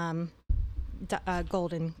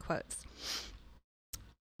golden quotes.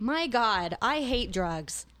 My God, I hate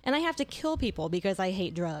drugs, and I have to kill people because I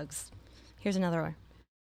hate drugs. Here's another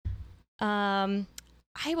one.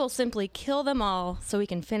 I will simply kill them all so we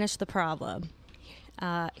can finish the problem.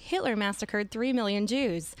 Hitler massacred 3 million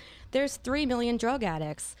Jews. There's 3 million drug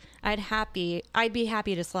addicts. I'd be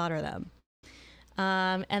happy to slaughter them.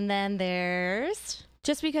 And then there's,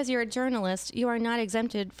 just because you're a journalist, you are not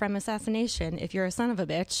exempted from assassination if you're a son of a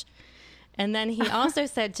bitch. And then he also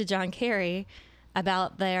said to John Kerry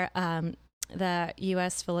about the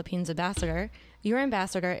U.S. Philippines ambassador, your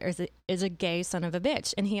ambassador is a gay son of a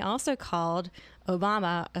bitch. And he also called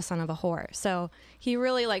Obama a son of a whore. So he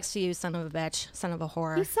really likes to use son of a bitch, son of a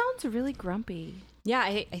whore. He sounds really grumpy. Yeah,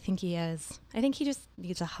 I think he is. I think he just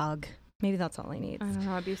needs a hug. Maybe that's all he needs. I don't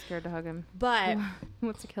know. I'd be scared to hug him. But he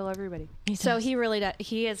wants to kill everybody. So he really does.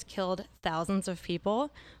 He has killed thousands of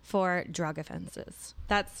people for drug offenses.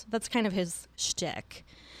 That's kind of his shtick.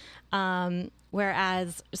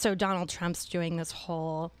 Whereas, so Donald Trump's doing this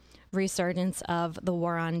whole resurgence of the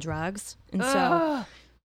war on drugs, and so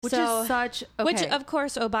which is such okay. Which of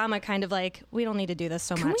course Obama kind of like, we don't need to do this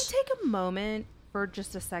so much. Can we take a moment for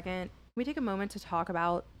just a second? Can we take a moment to talk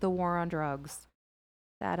about the war on drugs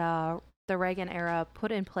that the Reagan era put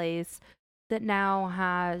in place, that now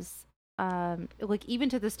has like even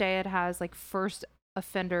to this day it has like first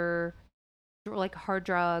offender like hard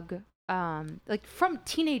drug like from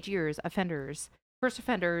teenage years first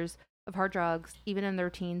offenders of hard drugs, even in their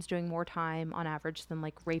teens, doing more time on average than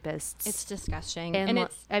like rapists. It's disgusting, and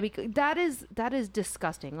it's I mean, that is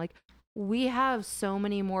disgusting. Like, we have so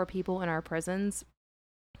many more people in our prisons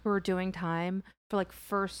who are doing time for like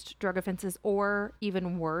first drug offenses, or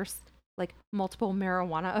even worse, like multiple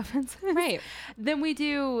marijuana offenses, right, than we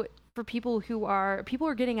do for people are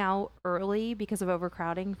getting out early because of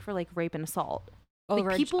overcrowding for like rape and assault.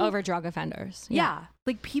 Over drug offenders. Yeah.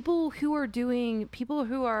 Like people who are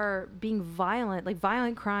being violent, like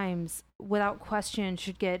violent crimes without question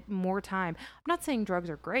should get more time. I'm not saying drugs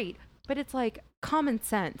are great, but it's like common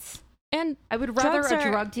sense. And I would rather a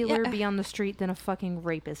drug dealer be on the street than a fucking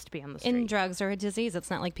rapist be on the street. And drugs are a disease. It's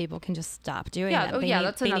not like people can just stop doing it.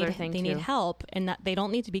 That's another thing too. They need help, and they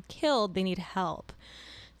don't need to be killed. They need help.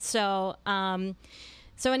 So,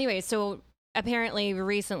 anyway, apparently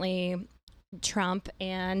recently, Trump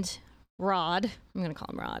and Rod, I'm going to call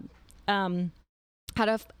him Rod,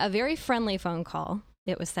 had a very friendly phone call,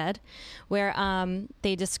 it was said, where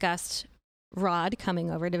they discussed Rod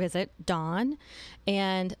coming over to visit Dawn,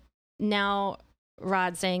 and now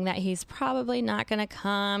Rod saying that he's probably not going to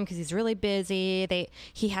come because he's really busy.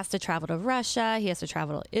 He has to travel to Russia. He has to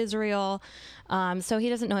travel to Israel. So he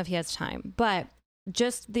doesn't know if he has time. But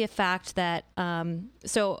just the fact that,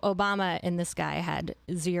 so Obama and this guy had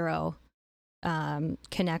zero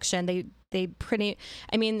connection.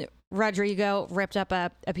 Rodrigo ripped up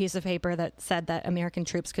a piece of paper that said that American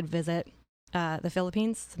troops could visit the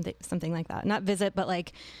Philippines, something like that. Not visit, but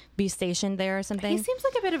like be stationed there or something. He seems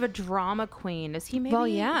like a bit of a drama queen. Does he maybe? Well,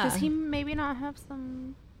 yeah. Does he maybe not have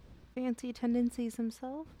some fancy tendencies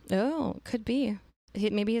himself? Oh, could be.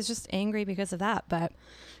 Maybe he's just angry because of that. But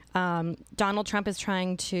Donald Trump is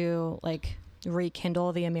trying to like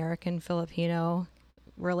rekindle the American-Filipino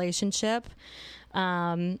relationship,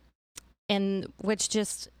 and which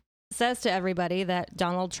just says to everybody that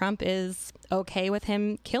Donald Trump is okay with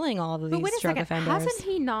him killing all of these drug offenders. Hasn't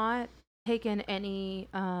he not taken any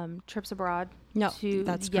trips abroad? No,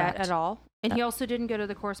 that's correct. At all. And he also didn't go to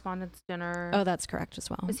the correspondence dinner. Oh, that's correct as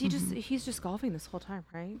well. Is he he's just golfing this whole time,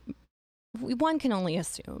 right? One can only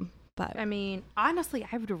assume, But I mean, honestly,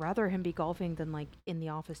 I would rather him be golfing than like in the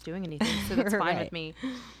office doing anything. So that's fine with Right. me.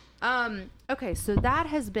 Okay, so that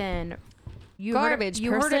has been garbage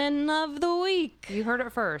person of the week. You heard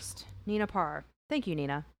it first. Nina Parr. Thank you,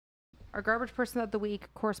 Nina. Our garbage person of the week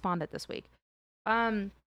correspondent this week.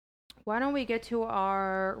 Why don't we get to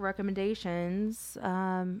our recommendations?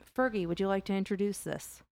 Fergie, would you like to introduce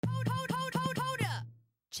this?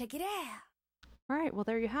 Check it out. All right, well,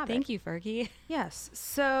 there you have it. Thank you, Fergie. Yes.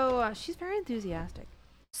 So she's very enthusiastic.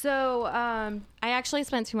 So I actually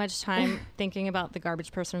spent too much time thinking about the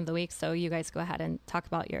garbage person of the week, so you guys go ahead and talk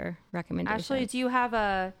about your recommendations. Ashley, do you have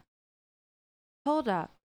a hold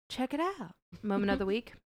up, check it out moment of the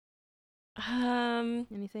week?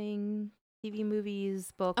 Anything? TV,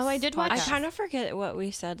 movies, books? Oh, I did watch- I podcasts? kind of forget what we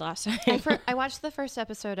said last time. I watched the first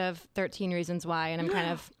episode of 13 Reasons Why, and I'm kind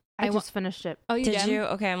of... I just finished it. Oh, Did you?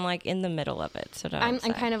 Okay, I'm like in the middle of it, so don't I'm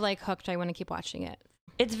say. kind of like hooked. I want to keep watching it.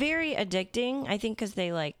 It's very addicting, I think, because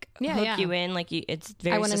they like Yeah, hook yeah. you in. Like it's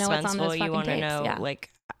very wanna know what's on those suspenseful. You fucking want to tapes, know yeah.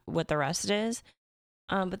 like what the rest is.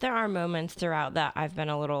 But there are moments throughout that I've been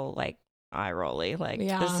a little like eye rolly. Like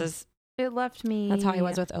Yeah. this is It left me. That's how I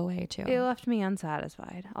was with OA too. It left me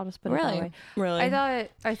unsatisfied. I'll just put it Really? that way. really.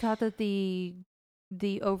 I thought that the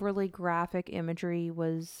overly graphic imagery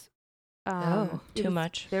was it too was-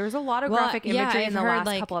 much. There was a lot of Well, graphic yeah, imagery in I've the heard, last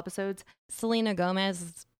like- couple episodes. Selena Gomez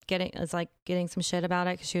is getting some shit about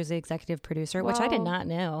it because she was the executive producer, which I did Well, not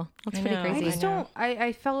know. That's I pretty know. I crazy. just don't.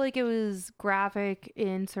 I felt like it was graphic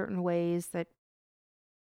in certain ways that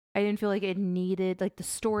I didn't feel like it needed. Like the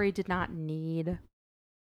story did not need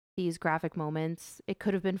these graphic moments. It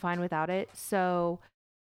could have been fine without it. So,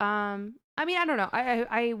 I mean, I don't know.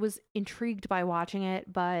 I was intrigued by watching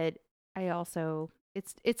it, but I also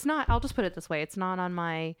it's not. I'll just put it this way: it's not on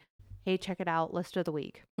my hey, check it out list of the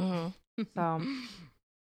week. hmm So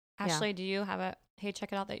Ashley, do you have a hey,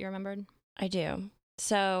 check it out that you remembered? I do.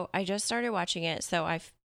 So I just started watching it. So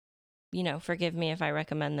forgive me if I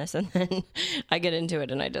recommend this and then I get into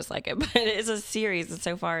it and I dislike it. But it's a series, and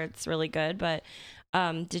so far it's really good. But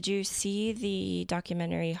did you see the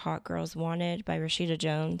documentary "Hot Girls Wanted" by Rashida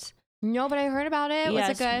Jones? No, but I heard about it. Was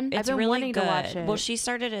it good? It's I've been really wanting good. to watch it. Well, she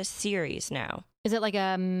started a series now. Is it like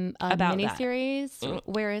a About mini that. series? Mm.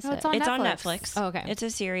 Where is No, it? it's on It's on Netflix. Netflix. Oh, okay. It's a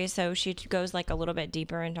series, so she goes like a little bit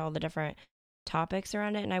deeper into all the different topics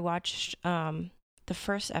around it. And I watched the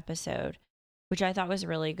first episode, which I thought was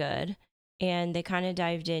really good. And they kind of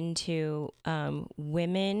dived into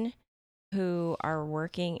women who are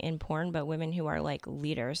working in porn, but women who are like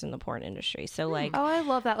leaders in the porn industry. So like oh, I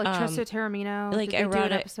love that. Like Trista Taramino. like Did they do an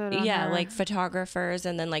erotic, episode on yeah, her? like photographers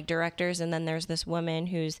and then like directors, and then there's this woman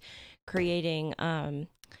who's creating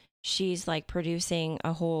she's like producing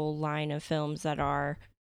a whole line of films that are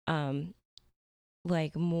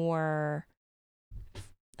like more,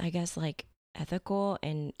 I guess, like ethical,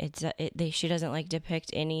 and she doesn't like depict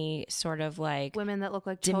any sort of like women that look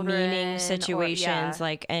like children demeaning or- situations, yeah.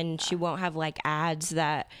 like, and she won't have like ads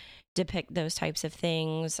that depict those types of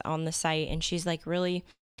things on the site. And she's like really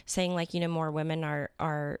saying like, more women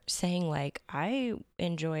are saying like, I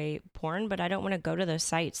enjoy porn, but I don't want to go to those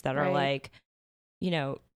sites that are Right. like,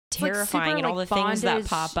 like, terrifying, super, and all the like, things that bondage,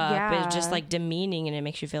 pop up is just yeah. like demeaning, and it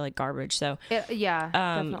makes you feel like garbage. So Yeah,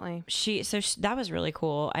 Um, definitely. that was really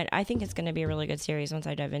cool. I think it's going to be a really good series once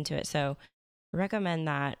I dive into it. So recommend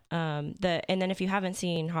that. And then if you haven't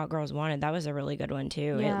seen Hot Girls Wanted, that was a really good one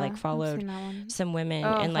too. Yeah, It like I've followed seen that one. some women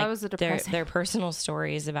Oh, and that like was a their depressing- personal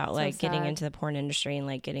stories about So like getting sad. into the porn industry and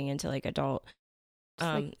like getting into like adult It's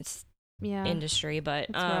like- it's Yeah, industry, but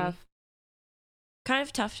it's rough. kind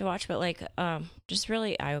of tough to watch, but like just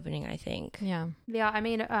really eye opening, I think. Yeah. Yeah, I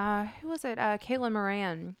mean, who was it? Caitlin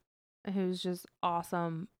Moran, who's just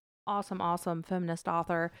awesome feminist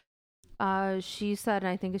author. She said, and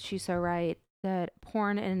I think she's so right, that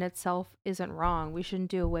porn in itself isn't wrong. We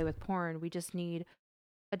shouldn't do away with porn. We just need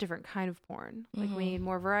a different kind of porn. Like we Mhm. need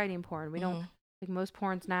more variety in porn. We don't Mhm. like most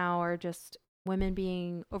porns now are just women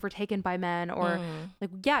being overtaken by men or Mhm.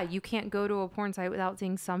 like yeah, you can't go to a porn site without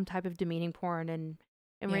seeing some type of demeaning porn, and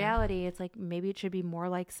in Yeah. reality it's like maybe it should be more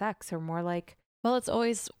like sex or more like Well, it's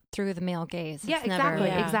always through the male gaze. yeah, It's never- exactly,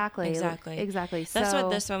 Yeah, exactly, exactly. exactly. That's So,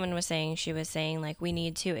 what this woman was saying. She was saying, like, we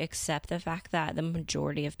need to accept the fact that the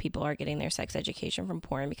majority of people are getting their sex education from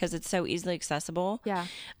porn because it's so easily accessible yeah,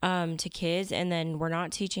 to kids. And then we're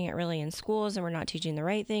not teaching it really in schools, and we're not teaching the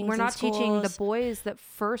right things. we're in not teaching the schools. boys that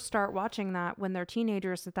first start watching that when they're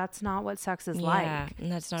teenagers that that's not what sex is Yeah, like.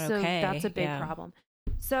 and that's not So okay. that's a big Yeah. problem.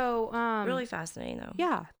 So Really fascinating, though.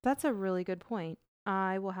 yeah, that's a really good point.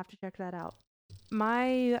 I will have to check that out.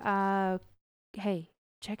 My hey,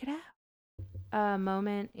 check it out.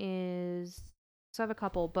 Moment is So I have a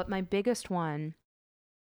couple, but my biggest one,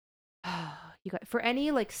 you got, for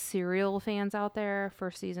any like serial fans out there,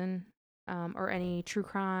 first season, or any true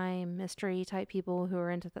crime, mystery type people who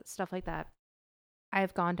are into that stuff like that, I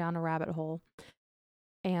have gone down a rabbit hole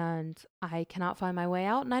and I cannot find my way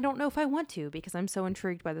out. And I don't know if I want to because I'm so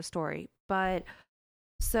intrigued by the story. But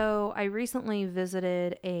so I recently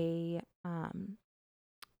visited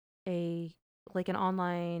like an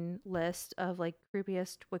online list of like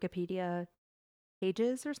creepiest Wikipedia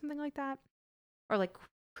pages or something like that, or like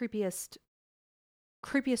creepiest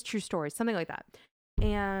true stories, something like that.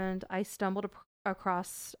 And I stumbled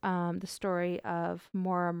across the story of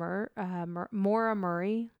Maura Murray. I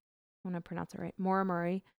want to pronounce it right. Maura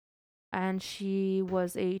Murray. And she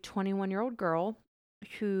was a 21-year-old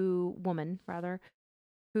woman,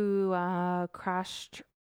 who crashed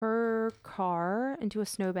her car into a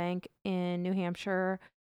snowbank in New Hampshire.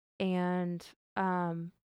 And the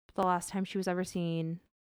last time she was ever seen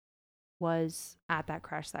was at that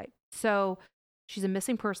crash site. So she's a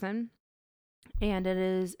missing person. And it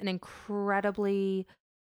is an incredibly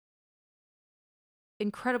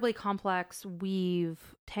complex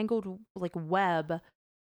tangled like web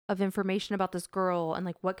of information about this girl and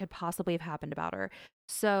like what could possibly have happened about her.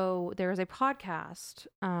 So there is a podcast,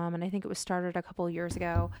 and I think it was started a couple of years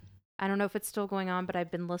ago. I don't know if it's still going on, but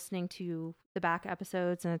I've been listening to the back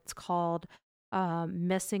episodes, and it's called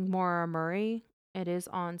Missing Maura Murray. It is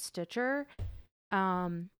on Stitcher.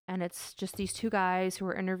 And it's just these two guys who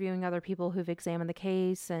are interviewing other people who've examined the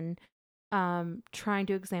case and trying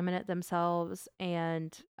to examine it themselves.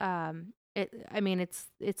 And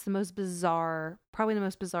it's the most bizarre, probably the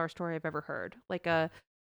most bizarre story I've ever heard. Like a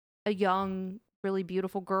young, really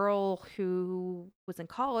beautiful girl who was in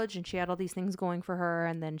college and she had all these things going for her,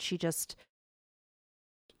 and then she just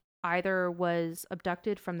either was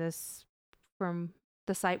abducted from the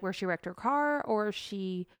site where she wrecked her car, or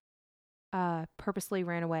she purposely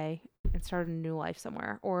ran away and started a new life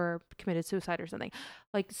somewhere, or committed suicide or something.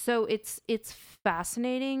 Like, so it's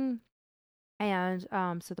fascinating. And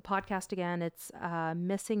so the podcast, again, it's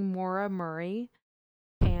Missing Maura Murray.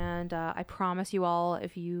 And I promise you all,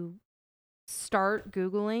 if you start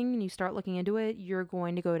Googling and you start looking into it, you're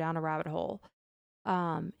going to go down a rabbit hole.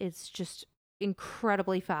 It's just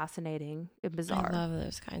incredibly fascinating and bizarre. I love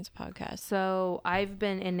those kinds of podcasts. So I've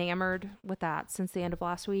been enamored with that since the end of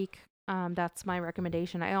last week. That's my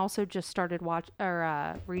recommendation. I also just started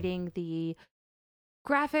reading the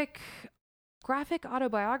graphic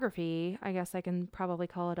autobiography, I guess I can probably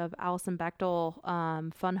call it, of Alison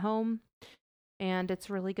Bechdel, Fun Home. And it's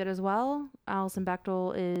really good as well. Alison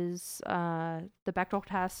Bechdel is, the Bechdel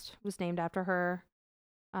test was named after her.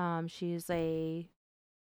 She's I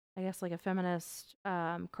guess like a feminist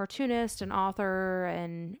cartoonist and author,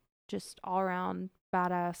 and just all around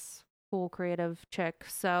badass, cool, creative chick.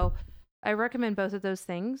 So I recommend both of those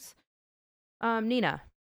things. Nina,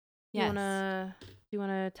 Yes. do you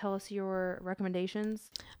wanna tell us your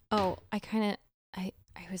recommendations? Oh, I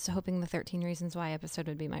was hoping the 13 Reasons Why episode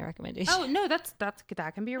would be my recommendation. Oh no, that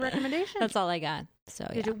can be a recommendation. That's all I got. So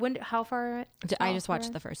How far? I just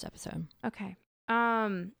watched the first episode. Okay.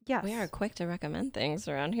 Yes. We are quick to recommend things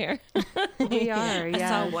around here. We are. I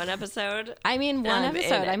saw Yes. one episode. I mean, one I'm in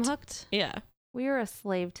episode. I'm it. hooked. Yeah. We are a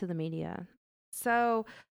slave to the media. So,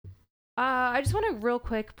 I just want to real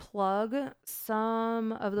quick plug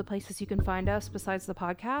some of the places you can find us besides the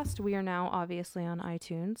podcast. We are now obviously on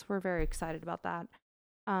iTunes. We're very excited about that.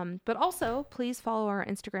 But also, please follow our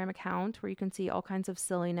Instagram account where you can see all kinds of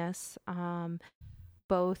silliness,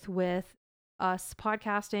 both with us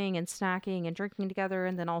podcasting and snacking and drinking together,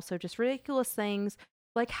 and then also just ridiculous things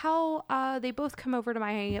like how they both come over to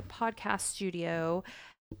my podcast studio,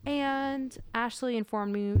 and Ashley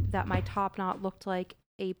informed me that my top knot looked like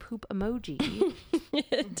a poop emoji.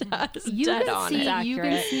 It does. You Dead can on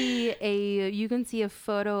see, it. you can see a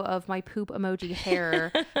photo of my poop emoji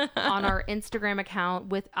hair on our Instagram account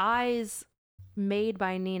with eyes made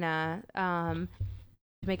by Nina,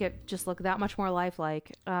 to make it just look that much more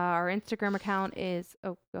lifelike. Our Instagram account is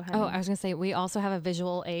go ahead. Oh, I was gonna say we also have a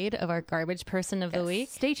visual aid of our garbage person of the week.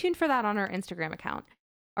 Stay tuned for that on our Instagram account.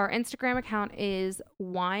 Our Instagram account is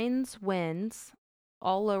Wines Wins,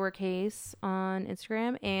 all lowercase on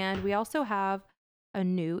Instagram, and we also have a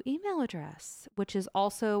new email address, which is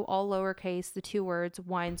also all lowercase, the two words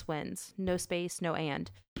Wines Wins, no space, no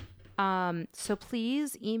and. So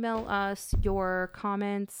please email us your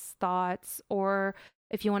comments, thoughts, or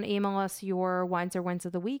if you want to email us your wines or wins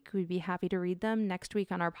of the week, we'd be happy to read them next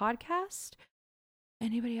week on our podcast.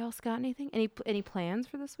 Anybody else got anything? Any plans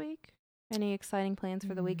for this week? Any exciting plans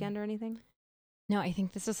for the weekend or anything? No, I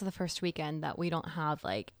think this is the first weekend that we don't have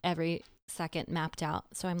like every 2nd mapped out.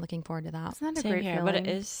 So I'm looking forward to that. Isn't that a Same great here, feeling? but it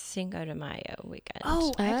is Cinco de Mayo weekend.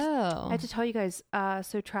 Oh, I Oh. had to tell you guys.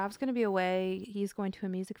 So Trav's gonna be away. He's going to a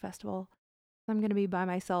music festival. I'm gonna be by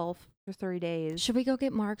myself for 3 days. Should we go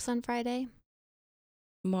get Marks on Friday?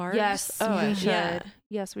 Mars? Yes, Oh, we should. yeah.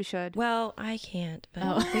 Yes, we should. Well, I can't, but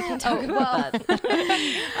Oh. we can talk Oh, about well.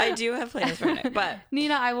 that. I do have plans for it, but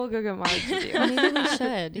Nina, I will go get Marks with you. Maybe we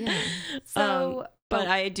should. Yeah. So, but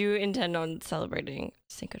I do intend on celebrating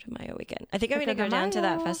Cinco de Mayo weekend. I think I'm Cinco gonna de go down to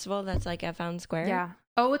that Mayo. festival that's like at Fountain Square. yeah.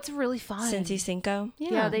 Oh, it's really fun. Cincy Cinco.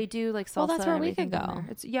 Yeah, they do like salsa. Well, that's where and we could everything down go.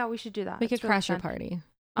 there. It's we should do that. We It's could really crash your fun. party.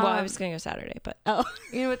 Well, I Um, was gonna go Saturday, but Oh.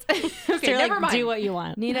 You know, it's okay. So, Never like, mind. do what you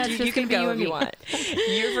want. Nina, it's you just can gonna be go if and you me. want.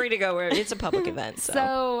 You're free to go where it's a public event.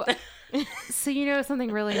 So, So you know something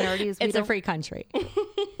really nerdy is It's a free country.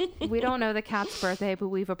 we don't know the cat's birthday, but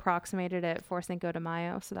we've approximated it for Cinco de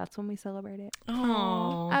Mayo, so that's when we celebrate it.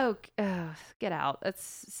 Aw. Oh, get out! That's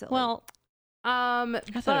silly. Well, I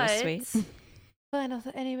I thought it was sweet.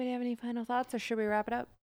 Anybody have any final thoughts, or should we wrap it up?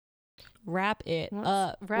 wrap it Let's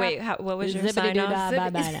up. wrap- Wait, what was your sign off?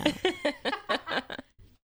 Zippity-doo-dah-bye-bye now.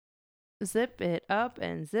 Zip it up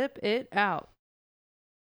and zip it out.